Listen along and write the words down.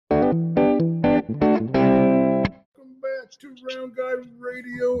to Round Guy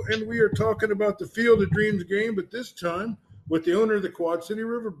Radio, and we are talking about the Field of Dreams game, but this time with the owner of the Quad City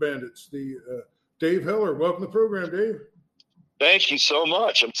River Bandits, the Dave Heller. Welcome to the program, Dave. Thank you so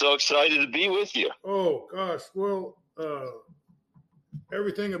much. I'm so excited to be with you. Oh gosh, well,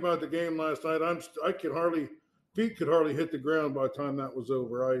 everything about the game last night, feet could hardly hit the ground by the time that was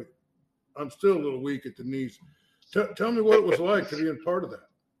over. I'm still a little weak at the knees. Tell me what it was like to be a part of that.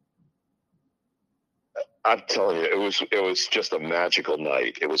 I'm telling you, it was just a magical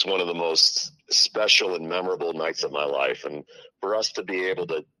night. It was one of the most special and memorable nights of my life. And for us to be able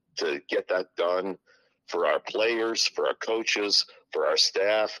to get that done for our players, for our coaches, for our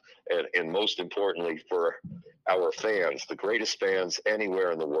staff, and most importantly for our fans, the greatest fans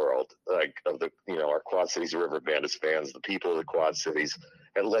anywhere in the world, like our Quad Cities River Bandits fans, the people of the Quad Cities,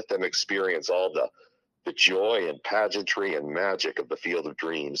 and let them experience all the joy and pageantry and magic of the Field of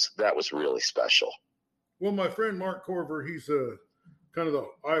Dreams. That was really special. Well, my friend Mark Corver, he's kind of the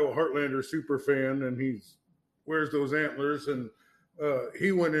Iowa Heartlander super fan, and he wears those antlers, and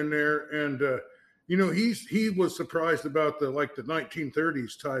he went in there, and he was surprised about the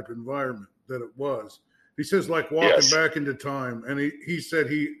 1930s type environment that it was. He says like walking back into time, and he said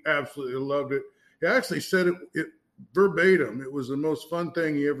he absolutely loved it. He actually said it verbatim. It was the most fun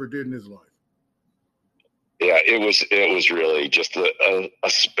thing he ever did in his life. Yeah, it was really just a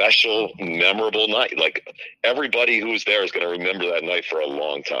special, memorable night. Like everybody who was there is going to remember that night for a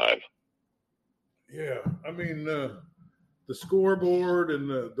long time. Yeah, I mean, the scoreboard and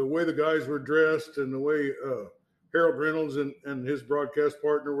the way the guys were dressed and the way Harold Reynolds and his broadcast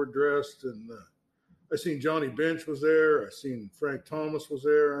partner were dressed. And I seen Johnny Bench was there. I seen Frank Thomas was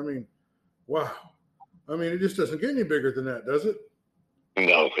there. I mean, wow. I mean, it just doesn't get any bigger than that, does it?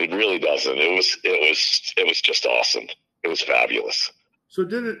 No, it really doesn't. It was just awesome. It was fabulous. So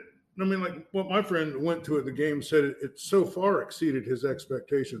did it, I mean, like what my friend went to at the game said, it so far exceeded his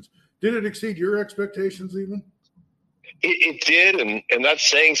expectations. Did it exceed your expectations even? It did, and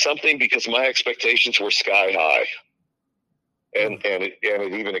that's saying something because my expectations were sky high. And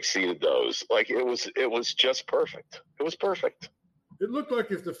it even exceeded those. Like it was just perfect. It was perfect. It looked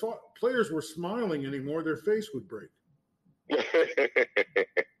like if the players were smiling anymore, their face would break.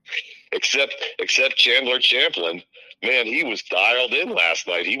 except Chandler Champlin, man, he was dialed in last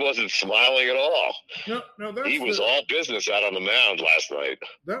night. He wasn't smiling at all. No, he was all business out on the mound last night.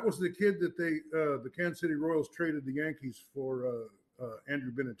 That was the kid that the Kansas City Royals traded the Yankees for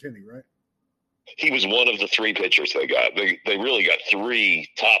Andrew Benintendi, right? He was one of the three pitchers they got. They really got three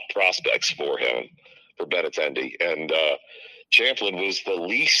top prospects for him, for Benintendi, and Champlin was the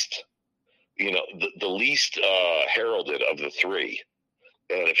least. The least heralded of the three.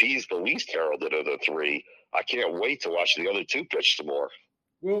 And if he's the least heralded of the three, I can't wait to watch the other two pitch some more.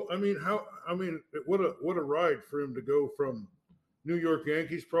 Well, what a ride for him to go from New York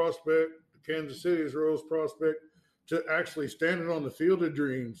Yankees prospect to Kansas City's Royals prospect to actually standing on the Field of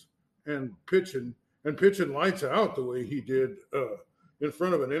Dreams and pitching lights out the way he did in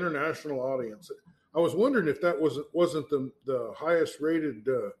front of an international audience. I was wondering if that wasn't the highest rated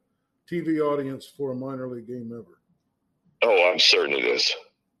TV audience for a minor league game ever. Oh, I'm certain it is.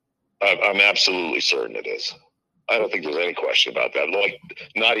 I'm absolutely certain it is. I don't think there's any question about that. Like,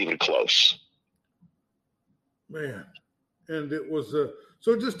 not even close. Man, and it was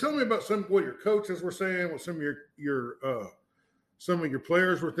so. Just tell me about what your coaches were saying, what some of your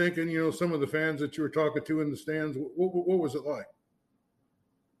players were thinking. Some of the fans that you were talking to in the stands. What was it like?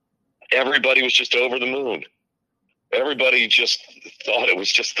 Everybody was just over the moon. Everybody just thought it was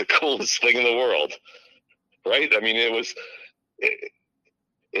just the coolest thing in the world, right? I mean, it was.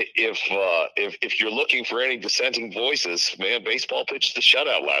 If you're looking for any dissenting voices, man, baseball pitched the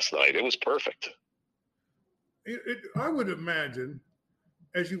shutout last night. It was perfect. I would imagine,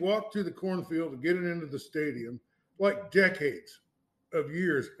 as you walk through the cornfield and getting into the stadium, like decades of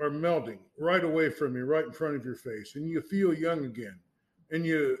years are melting right away from you, right in front of your face, and you feel young again, and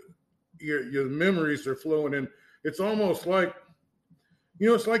your memories are flowing in. It's almost like,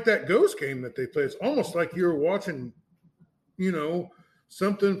 it's like that Ghost game that they play. It's almost like you're watching,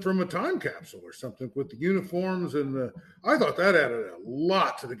 something from a time capsule or something with the uniforms and I thought that added a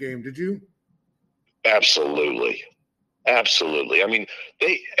lot to the game. Did you? Absolutely. I mean,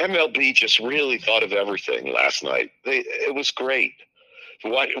 MLB just really thought of everything last night. It was great.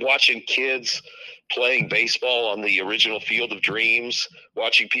 Watching kids playing baseball on the original Field of Dreams,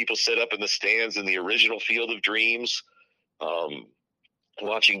 watching people sit up in the stands in the original Field of Dreams,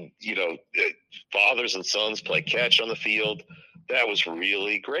 watching, fathers and sons play catch on the field. That was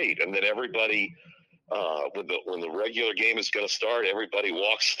really great. And then everybody, when the regular game is going to start, everybody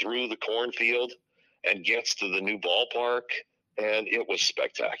walks through the cornfield and gets to the new ballpark, and it was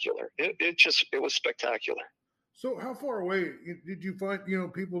spectacular. It was spectacular. So how far away did you find,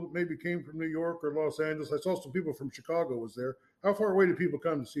 people that maybe came from New York or Los Angeles? I saw some people from Chicago was there. How far away did people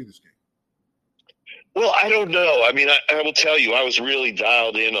come to see this game? Well, I don't know. I mean, I will tell you, I was really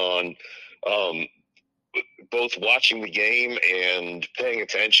dialed in on both watching the game and paying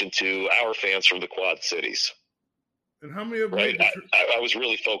attention to our fans from the Quad Cities. And how many of them right? I was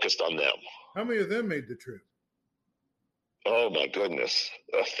really focused on them. How many of them made the trip? Oh, my goodness.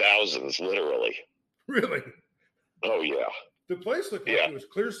 Thousands, literally. Really? Oh, yeah. The place looked like it was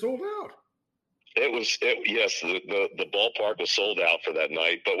clear sold out. Yes, the ballpark was sold out for that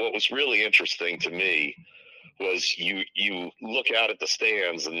night. But what was really interesting to me was you look out at the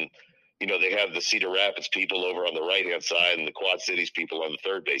stands and, they have the Cedar Rapids people over on the right-hand side and the Quad Cities people on the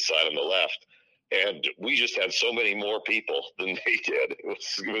third base side on the left. And we just had so many more people than they did. It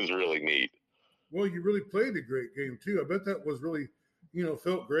was really neat. Well, you really played a great game, too. I bet that was really,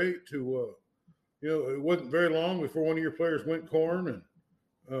 felt great to, it wasn't very long before one of your players went corn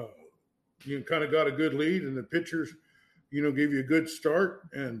and you kind of got a good lead and the pitchers, gave you a good start.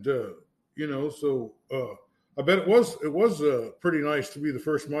 And, so I bet it was pretty nice to be the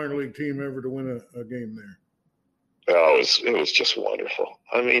first minor league team ever to win a game there. Oh, it was just wonderful.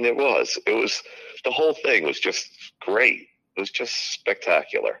 I mean, it was the whole thing was just great. It was just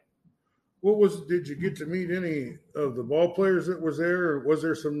spectacular. Did you get to meet any of the ball players that was there? Or was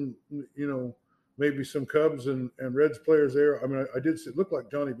there some, maybe some Cubs and Reds players there? I mean, it looked like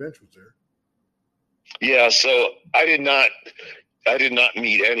Johnny Bench was there. Yeah. So I did not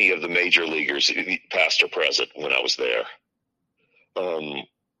meet any of the major leaguers, past or present, when I was there.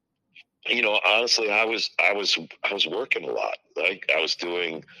 Honestly, I was working a lot. Like I was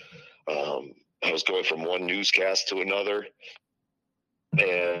doing, I was going from one newscast to another,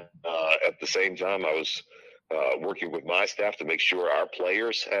 and at the same time, I was working with my staff to make sure our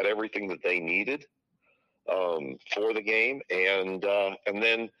players had everything that they needed for the game, and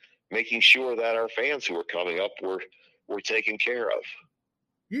then making sure that our fans who were coming up were taken care of.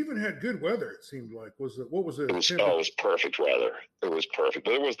 You even had good weather, it seemed like. What was it? It was perfect weather. It was perfect.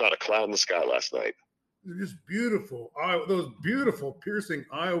 But there was not a cloud in the sky last night. It was just beautiful. Those beautiful, piercing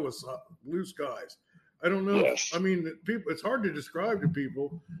Iowa blue skies. I don't know. Yes. People. It's hard to describe to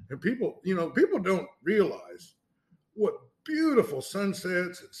people. And people don't realize what beautiful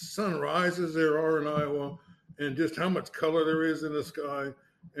sunsets and sunrises there are in Iowa and just how much color there is in the sky.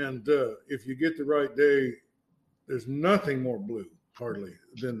 And if you get the right day, there's nothing more blue hardly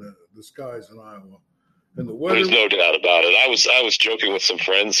than the skies in Iowa. And the weather. There's no doubt about it. I was joking with some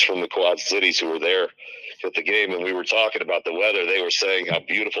friends from the Quad Cities who were there at the game, and we were talking about the weather. They were saying how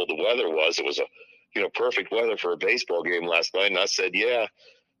beautiful the weather was. It was perfect weather for a baseball game last night. And I said, yeah,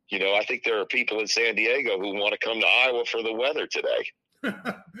 I think there are people in San Diego who want to come to Iowa for the weather today.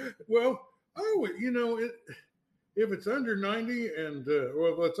 Well, Iowa, if it's under 90 and or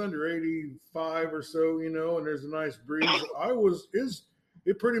if it's under 85 or so, and there's a nice breeze,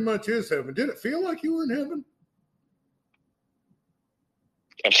 it pretty much is heaven. Did it feel like you were in heaven?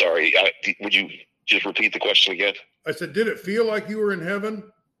 I'm sorry. Would you just repeat the question again? I said, did it feel like you were in heaven?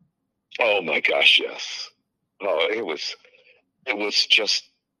 Oh my gosh, yes. Oh, it was just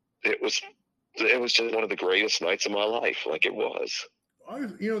one of the greatest nights of my life. Like it was.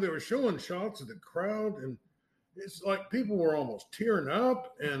 They were showing shots of the crowd, and it's like people were almost tearing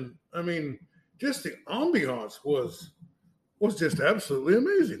up. And I mean, just the ambiance was just absolutely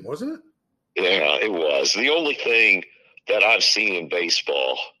amazing, wasn't it? Yeah, it was. The only thing that I've seen in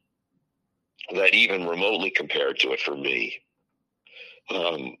baseball that even remotely compared to it for me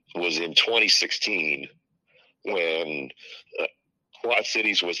was in 2016 when Quad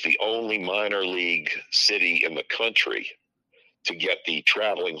Cities was the only minor league city in the country to get the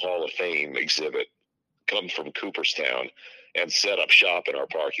Traveling Hall of Fame exhibit come from Cooperstown and set up shop in our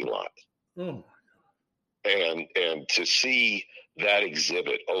parking lot. Oh. And to see that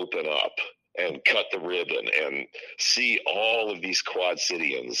exhibit open up and cut the ribbon and see all of these Quad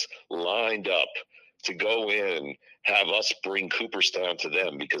Cityans lined up to go in, have us bring Cooperstown to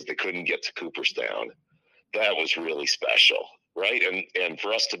them because they couldn't get to Cooperstown, that was really special, right? And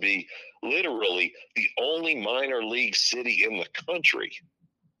for us to be literally the only minor league city in the country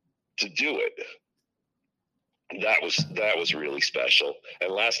to do it, that was really special.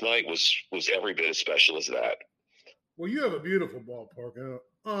 And last night was every bit as special as that. Well, you have a beautiful ballpark and an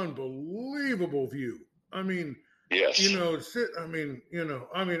unbelievable view. I mean, yes. I've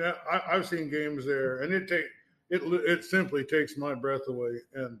seen games there, and it simply takes my breath away.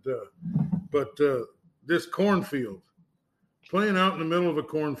 And but this cornfield, playing out in the middle of a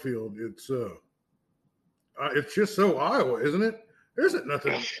cornfield, it's it's just so Iowa, isn't it? There isn't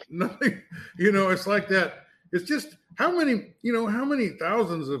nothing. It's like that. It's just how many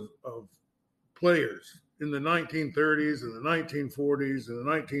thousands of players in the 1930s and the 1940s and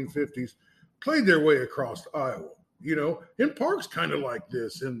the 1950s played their way across Iowa. And parks kind of like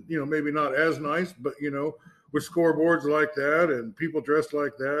this, and maybe not as nice, but with scoreboards like that and people dressed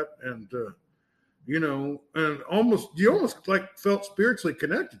like that, and and you almost like felt spiritually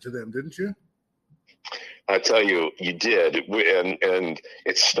connected to them, didn't you? I tell you, you did, and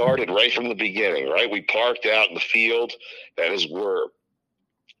it started right from the beginning. Right, we parked out in the field. That is where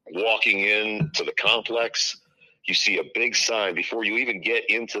walking into the complex, you see a big sign before you even get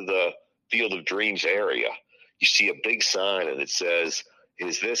into the Field of Dreams area. You see a big sign, and it says,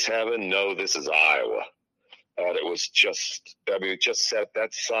 "Is this heaven? No, this is Iowa." And it was just, it just set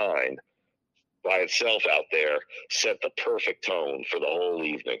that sign by itself out there, set the perfect tone for the whole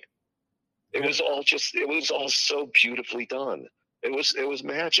evening. It was all so beautifully done. It was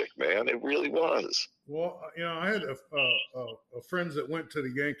magic, man. It really was. Well, I had a friends that went to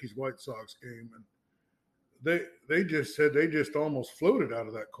the Yankees White Sox game, and they just said they just almost floated out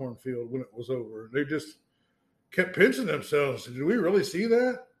of that cornfield when it was over. They just kept pinching themselves. Did we really see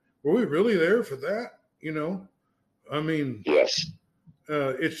that? Were we really there for that? Yes.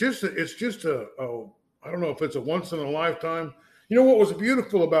 It's just a I don't know if it's a once in a lifetime. What was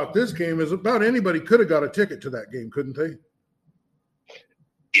beautiful about this game is about anybody could have got a ticket to that game, couldn't they?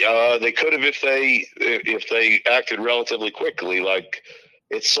 They could have if they acted relatively quickly. Like,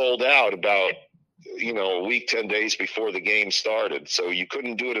 it sold out about a week, 10 days before the game started, so you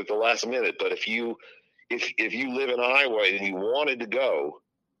couldn't do it at the last minute. But if you live in Iowa and you wanted to go,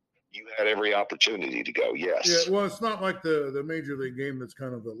 you had every opportunity to go. Yes. Yeah. Well, it's not like the major league game that's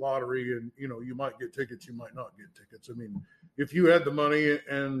kind of a lottery, and you might get tickets, you might not get tickets. I mean, if you had the money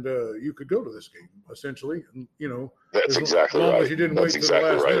and you could go to this game, essentially, and that's exactly right. As long as you didn't wait to the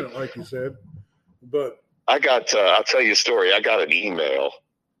last minute, like you said. But I'll tell you a story. I got an email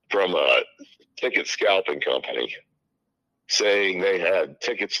from a ticket scalping company saying they had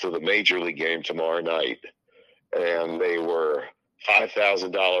tickets to the major league game tomorrow night, and they were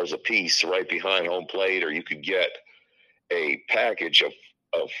 $5,000 a piece right behind home plate, or you could get a package of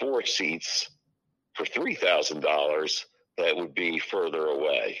 4 seats for $3,000 that would be further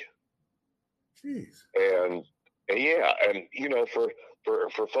away. Jeez. And yeah, and for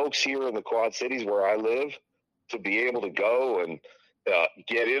folks here in the Quad Cities where I live, to be able to go and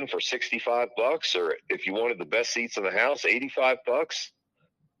get in for $65, or if you wanted the best seats in the house, $85,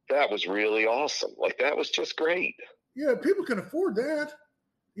 that was really awesome. Like, that was just great. Yeah, people can afford that,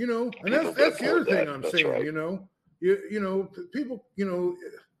 and that's the other thing I'm saying, right. People,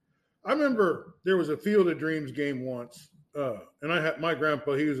 I remember there was a Field of Dreams game once, and I had my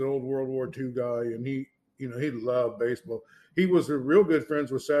grandpa, he was an old World War II guy, and he loved baseball. He was real good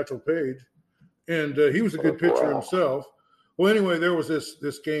friends with Satchel Paige, and he was a good pitcher himself. Well, anyway, there was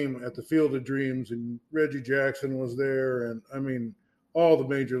this game at the Field of Dreams, and Reggie Jackson was there, and all the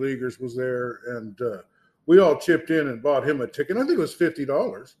major leaguers was there, and we all chipped in and bought him a ticket. I think it was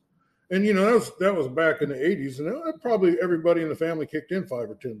 $50. And, that was back in the 80s. And probably everybody in the family kicked in $5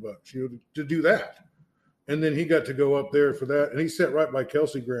 or $10 to do that. And then he got to go up there for that. And he sat right by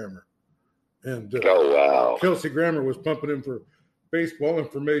Kelsey Grammer. And oh, wow. Kelsey Grammer was pumping him for baseball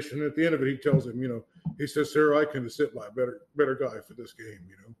information. And at the end of it, he tells him, he says, "Sir, I can sit by a better guy for this game,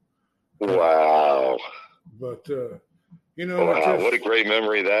 Wow. But, wow, what a great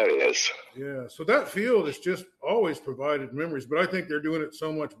memory that is. Yeah, so that field has just always provided memories, but I think they're doing it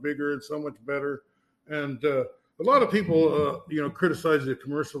so much bigger and so much better. And a lot of people, criticize the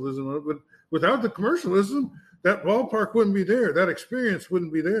commercialism of it, but without the commercialism, that ballpark wouldn't be there. That experience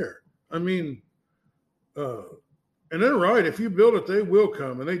wouldn't be there. And they're right. If you build it, they will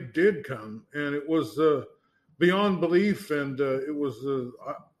come, and they did come, and it was beyond belief, and it was.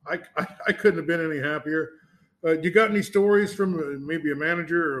 I couldn't have been any happier. You got any stories from maybe a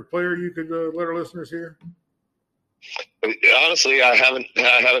manager or a player you could let our listeners hear? Honestly, I haven't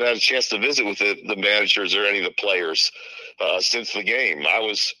had a chance to visit with the managers or any of the players since the game.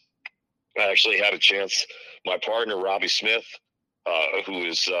 I actually had a chance. My partner, Robbie Smith, who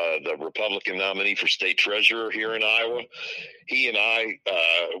is the Republican nominee for state treasurer here in Iowa, he and I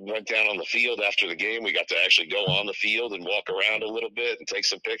went down on the field after the game. We got to actually go on the field and walk around a little bit and take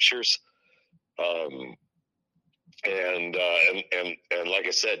some pictures. And like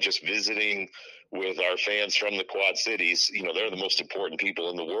I said, just visiting with our fans from the Quad Cities, they're the most important people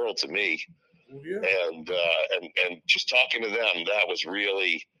in the world to me. Yeah. And just talking to them, that was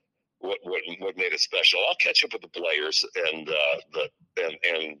really what made it special. I'll catch up with the players and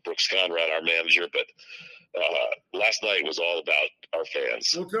Brooks Conrad, our manager, but last night was all about our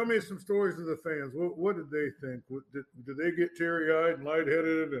fans. Well, tell me some stories of the fans. What did they think? Did they get teary-eyed and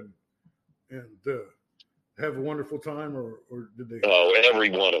lightheaded and have a wonderful time, or did they? Oh, every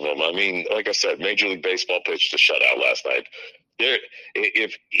one of them. I mean, like I said, Major League Baseball pitched a shutout last night.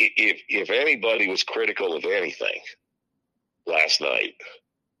 If anybody was critical of anything last night,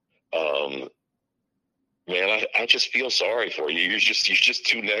 man, I just feel sorry for you. You're just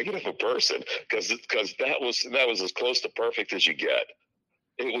too negative a person, because that was as close to perfect as you get.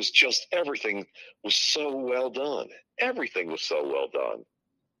 It was just, everything was so well done. Everything was so well done.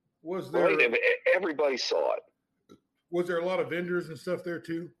 Was there? Right? And everybody saw it. Was there a lot of vendors and stuff there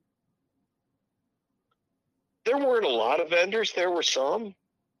too? There weren't a lot of vendors. There were some.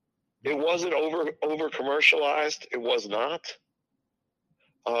 It wasn't over commercialized. It was not.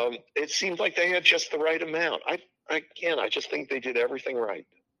 It seemed like they had just the right amount. I just think they did everything right.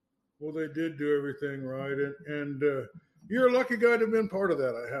 Well, they did do everything right, and you're a lucky guy to have been part of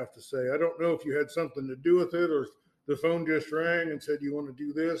that, I have to say. I don't know if you had something to do with it, or the phone just rang and said you want to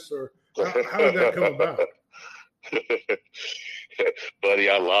do this, or how did that come about? Buddy,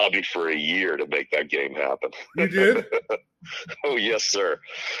 I lobbied for a year to make that game happen. You did? Oh, yes, sir.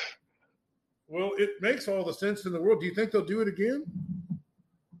 Well, it makes all the sense in the world. Do you think they'll do it again?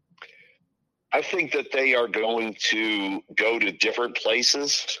 I think that they are going to go to different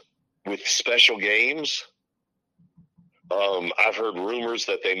places with special games. I've heard rumors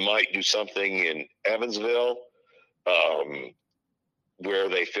that they might do something in Evansville, where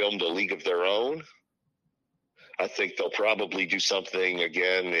they filmed a league of their own. I think they'll probably do something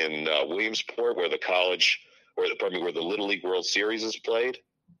again in Williamsport, where where the Little League World Series is played.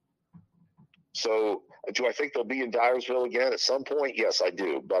 So, do I think they'll be in Dyersville again at some point? Yes, I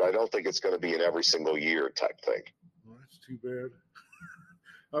do, but I don't think it's going to be an every single year type thing. Well, that's too bad.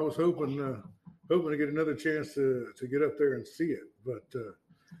 I was hoping to get another chance to get up there and see it, but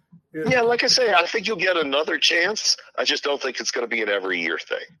yeah, like I say, I think you'll get another chance. I just don't think it's going to be an every year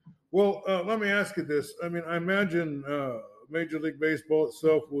thing. Well, let me ask you this. I mean, I imagine Major League Baseball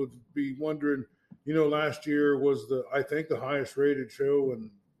itself would be wondering, last year was I think the highest rated show in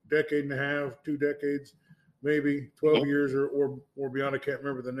decade and a half, 2 decades, maybe 12 years or beyond. I can't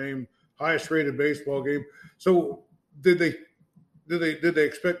remember the name. Highest rated baseball game. So did they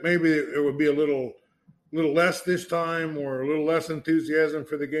expect maybe it would be a little less this time, or a little less enthusiasm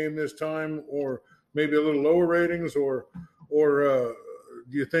for the game this time, or maybe a little lower ratings, or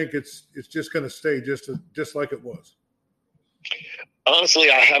do you think it's just going to stay just like it was? Honestly,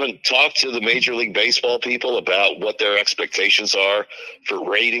 I haven't talked to the Major League Baseball people about what their expectations are for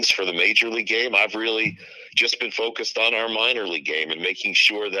ratings for the Major League game. I've really just been focused on our minor league game and making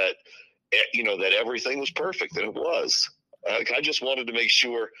sure that, that everything was perfect, and it was. I just wanted to make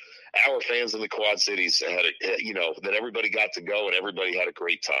sure our fans in the Quad Cities had, that everybody got to go and everybody had a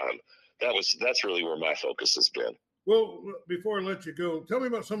great time. That's really where my focus has been. Well, before I let you go, tell me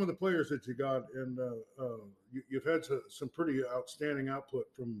about some of the players that you got, and you've had some pretty outstanding output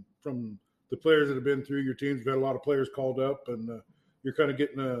from the players that have been through your teams. You've had a lot of players called up, and you're kind of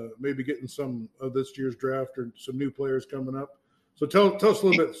getting some of this year's draft, or some new players coming up. So tell us a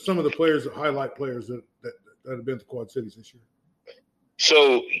little bit, some of the players, highlight players that have been to Quad Cities this year.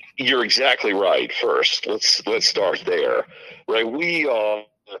 So you're exactly right. First, let's start there. Right, we are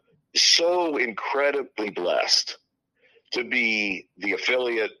so incredibly blessed to be the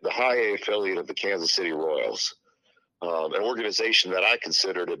high A affiliate of the Kansas City Royals, an organization that I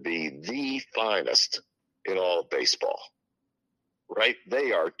consider to be the finest in all of baseball. Right?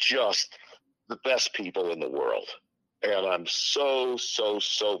 They are just the best people in the world. And I'm so, so,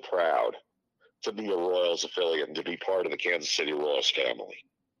 so proud to be a Royals affiliate and to be part of the Kansas City Royals family.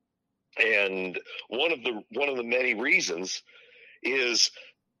 And one of the many reasons is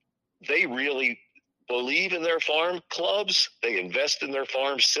they really believe in their farm clubs. They invest in their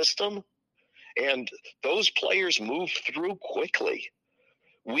farm system, and those players move through quickly.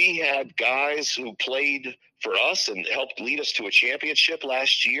 We had guys who played for us and helped lead us to a championship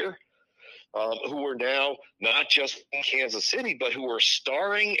last year, who are now not just in Kansas City, but who are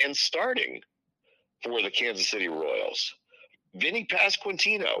starring and starting for the Kansas City Royals. Vinny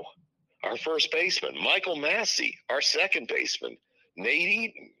Pasquantino, our first baseman. Michael Massey, our second baseman. Nate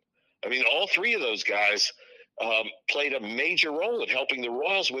Eaton. I mean, all three of those guys played a major role in helping the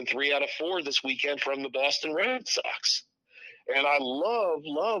Royals win 3 out of 4 this weekend from the Boston Red Sox. And I love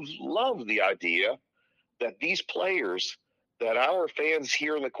the idea that these players, that our fans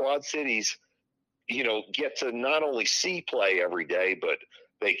here in the Quad Cities, get to not only see play every day, but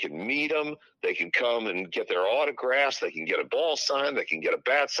They can meet them. They can come and get their autographs. They can get a ball signed. They can get a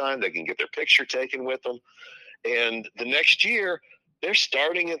bat signed. They can get their picture taken with them. And the next year, they're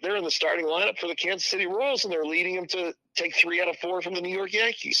in the starting lineup for the Kansas City Royals, and they're leading them to take 3 out of 4 from the New York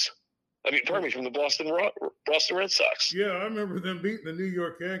Yankees. From the Boston Red Sox. Yeah, I remember them beating the New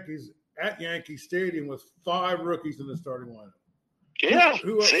York Yankees at Yankee Stadium with 5 rookies in the starting lineup. Yeah,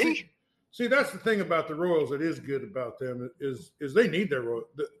 See, that's the thing about the Royals that is good about them is they need their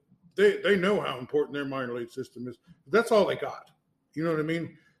they know how important their minor league system is. That's all they got. You know what I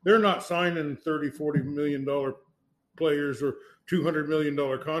mean? They're not signing $30, $40 million players or $200 million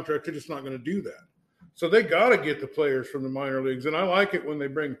contracts. They're just not going to do that. So they got to get the players from the minor leagues. And I like it when they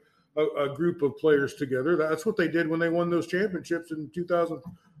bring a group of players together. That's what they did when they won those championships in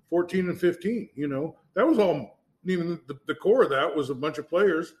 2014 and 15. You know, that was all, even the core of that was a bunch of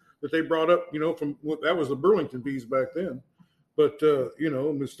players that they brought up, you know, that was the Burlington Bees back then. But, you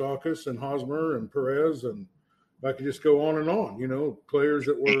know, Moustakas and Hosmer and Perez, and I could just go on and on, you know, players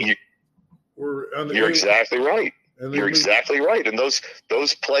that were on the. You're exactly right. You're exactly right. And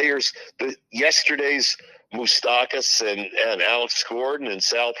those players, yesterday's Moustakas and Alex Gordon and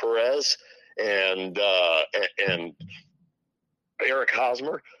Sal Perez and Eric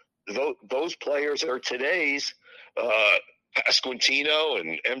Hosmer, those players are today's Pasquantino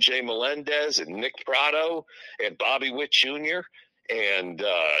and MJ Melendez and Nick Prado and Bobby Witt Jr. and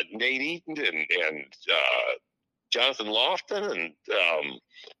Nate Eaton and Jonathan Lofton and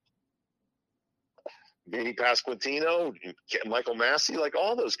Vinny Pasquantino, Michael Massey, like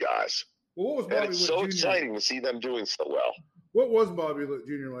all those guys. Well, what was Bobby and it's Witt so Jr. exciting to see them doing so well. What was Bobby Witt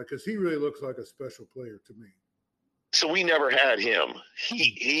Jr. like? Because he really looks like a special player to me. So we never had him.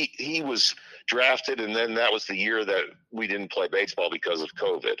 He was drafted, and then that was the year that we didn't play baseball because of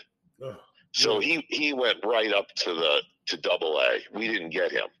COVID. Oh, so he went right up to Double-A. We didn't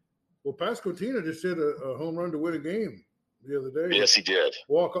get him. Well, Pasquantino just hit a home run to win a game the other day. Yes, he did.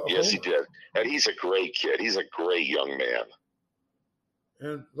 Yes, he did. And he's a great kid. He's a great young man.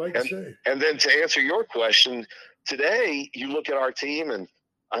 And like I say. And then to answer your question, today you look at our team, and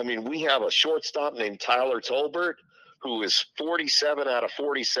I mean, we have a shortstop named Tyler Tolbert, who is 47 out of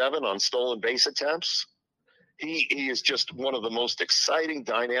 47 on stolen base attempts. He is just one of the most exciting,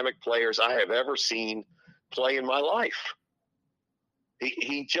 dynamic players I have ever seen play in my life.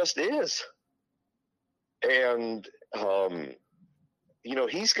 He just is. And, you know,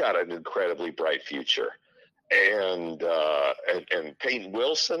 he's got an incredibly bright future. And Peyton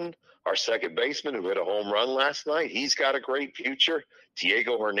Wilson, our second baseman who hit a home run last night, he's got a great future.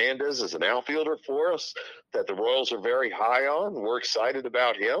 Diego Hernandez is an outfielder for us that the Royals are very high on. We're excited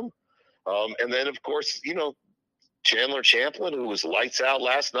about him. And then, of course, you know, Chandler Champlin, who was lights out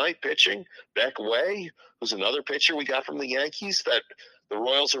last night pitching. Beck Way, who's another pitcher we got from the Yankees that the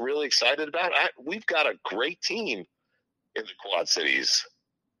Royals are really excited about. We've got a great team in the Quad Cities.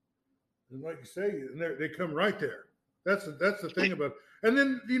 And like you say, they come right there. That's the thing about it. And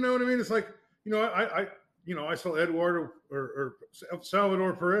then, you know what I mean? It's like, you know, I saw Eduardo or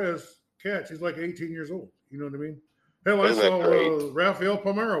Salvador Perez catch. He's like 18 years old. You know what I mean? Hell, I saw Rafael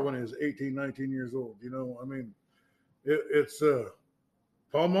Palmeiro when he was 18, 19 years old. You know, I mean, it's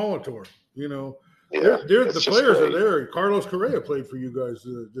Paul Molitor. You know, yeah, the players are there. Carlos Correa played for you guys.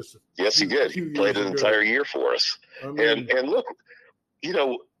 Yes, he did. He played an entire year for us. I mean, and look, you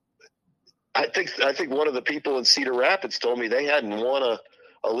know, I think one of the people in Cedar Rapids told me they hadn't won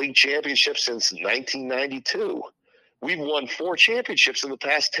a league championship since 1992. We've won 4 championships in the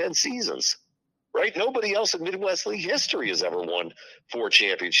past 10 seasons, right? Nobody else in Midwest League history has ever won 4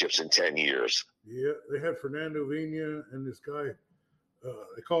 championships in 10 years. Yeah, they had Fernando Vina and this guy.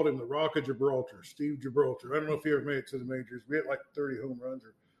 They called him the Rock of Gibraltar, Steve Gibraltar. I don't know if he ever made it to the majors. We had like 30 home runs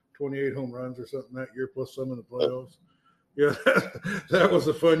or 28 home runs or something that year, plus some in the playoffs. Yeah, that was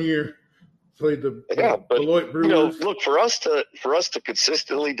a fun year. Played the Beloit Brewers. You know, look, for us to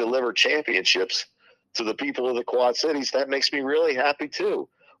consistently deliver championships to the people of the Quad Cities, that makes me really happy too.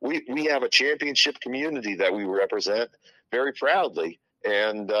 We have a championship community that we represent very proudly,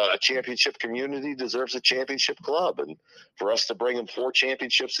 and a championship community deserves a championship club. And for us to bring them 4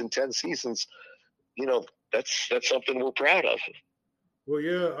 championships in 10 seasons, you know, that's something we're proud of. Well,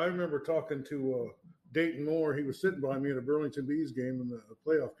 yeah, I remember talking to Dayton Moore. He was sitting by me at a Burlington Bees game in the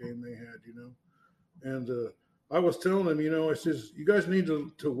playoff game they had, you know. And I was telling him, you know, I says, you guys need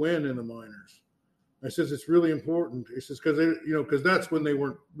to win in the minors. I says, it's really important. He says, because that's when they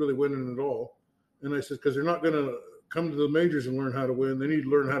weren't really winning at all. And I said, because they're not going to come to the majors and learn how to win. They need to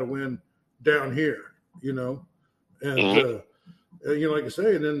learn how to win down here, you know. And Like I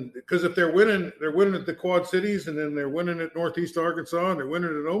say, and then because if they're winning at the Quad Cities, and then they're winning at Northeast Arkansas, and they're winning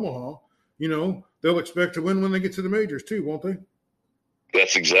at Omaha. They'll expect to win when they get to the majors too, won't they?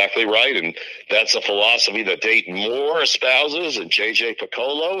 That's exactly right, and that's a philosophy that Dayton Moore espouses, and J.J.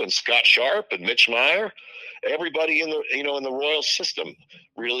 Piccolo, and Scott Sharp, and Mitch Meyer. Everybody in the Royal system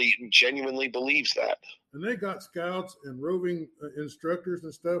really genuinely believes that. And they got scouts and roving instructors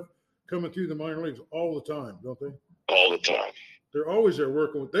and stuff coming through the minor leagues all the time, don't they? All the time. They're always there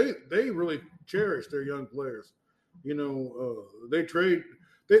working with. They really cherish their young players. They trade.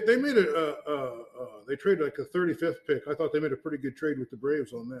 They made they traded like a 35th pick. I thought they made a pretty good trade with the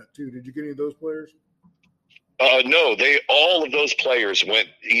Braves on that too. Did you get any of those players? No, all of those players went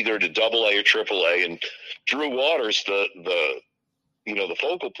either to AA or AAA, and Drew Waters, the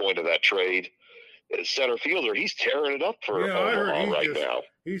focal point of that trade, center fielder, he's tearing it up for Omaha right now.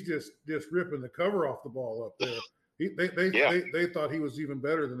 He's just ripping the cover off the ball up there. They thought he was even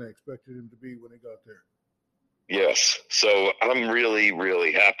better than they expected him to be when he got there. Yes. So I'm really,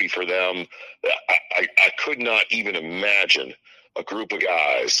 really happy for them. I could not even imagine a group of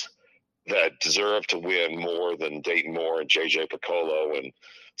guys that deserve to win more than Dayton Moore and J.J. Piccolo and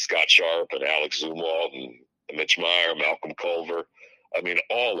Scott Sharp and Alex Zumwalt and Mitch Meyer, Malcolm Culver. I mean,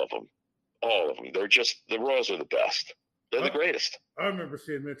 all of them. They're just, the Royals are the best. They're the greatest. I remember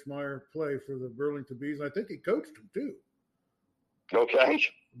seeing Mitch Meyer play for the Burlington Bees, and I think he coached them too. Okay.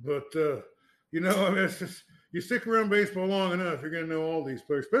 But, it's just, you stick around baseball long enough, you're going to know all these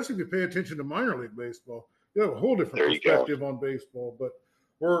players, especially if you pay attention to minor league baseball. You have a whole different perspective on baseball. But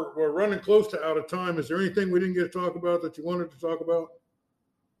we're running close to out of time. Is there anything we didn't get to talk about that you wanted to talk about?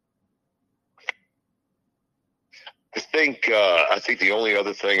 I think the only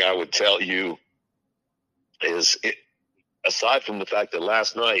other thing I would tell you is, aside from the fact that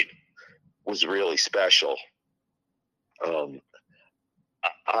last night was really special,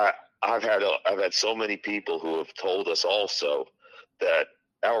 I've had so many people who have told us also that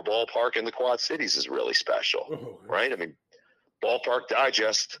our ballpark in the Quad Cities is really special, right? I mean, Ballpark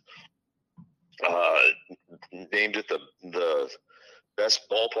Digest named it the best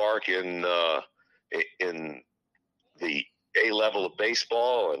ballpark in the A level of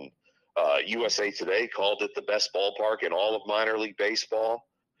baseball, and USA Today called it the best ballpark in all of minor league baseball.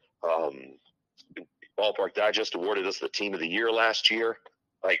 Ballpark Digest awarded us the Team of the Year last year.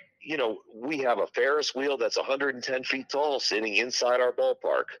 We have a Ferris wheel that's 110 feet tall sitting inside our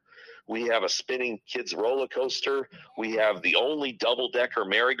ballpark. We have a spinning kids roller coaster. We have the only double-decker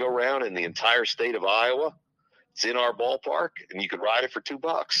merry-go-round in the entire state of Iowa. It's in our ballpark, and you can ride it for $2.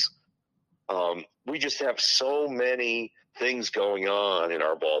 We just have so many things going on in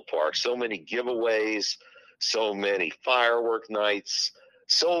our ballpark, so many giveaways, so many firework nights,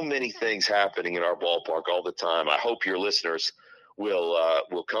 so many things happening in our ballpark all the time. I hope your listeners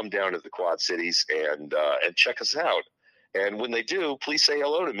will come down to the Quad Cities and check us out. And when they do, please say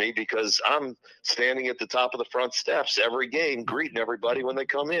hello to me, because I'm standing at the top of the front steps every game, greeting everybody when they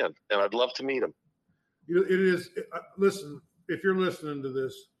come in, and I'd love to meet them. It is. Listen, if you're listening to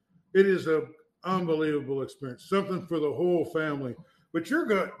this, it is an unbelievable experience, something for the whole family. But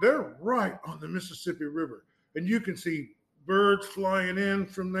they're right on the Mississippi River, and you can see birds flying in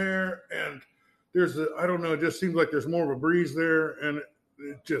from there, and I don't know, it just seems like there's more of a breeze there, and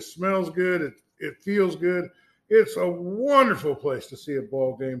it just smells good. It feels good. It's a wonderful place to see a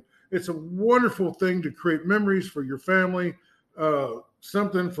ball game. It's a wonderful thing to create memories for your family,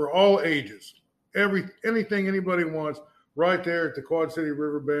 something for all ages. Anything anybody wants, right there at the Quad City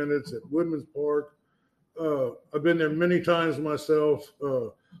River Bandits at Woodman's Park. I've been there many times myself.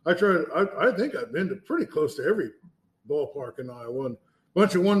 I think I've been to pretty close to every ballpark in Iowa. And a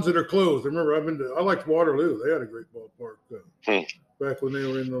bunch of ones that are closed. I remember I liked Waterloo. They had a great ballpark back when they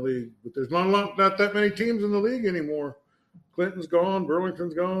were in the league. But there's not that many teams in the league anymore. Clinton's gone.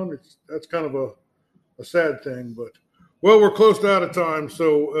 Burlington's gone. That's kind of a sad thing. But, well, we're close to out of time.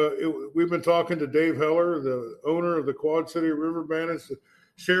 So we've been talking to Dave Heller, the owner of the Quad City River Bandits,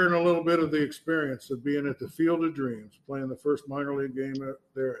 sharing a little bit of the experience of being at the Field of Dreams, playing the first minor league game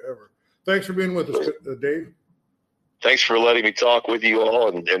there ever. Thanks for being with us, Dave. Thanks for letting me talk with you all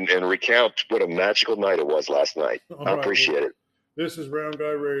and recount what a magical night it was last night. I appreciate it. This is Round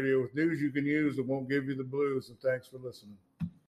Guy Radio with news you can use that won't give you the blues, and thanks for listening.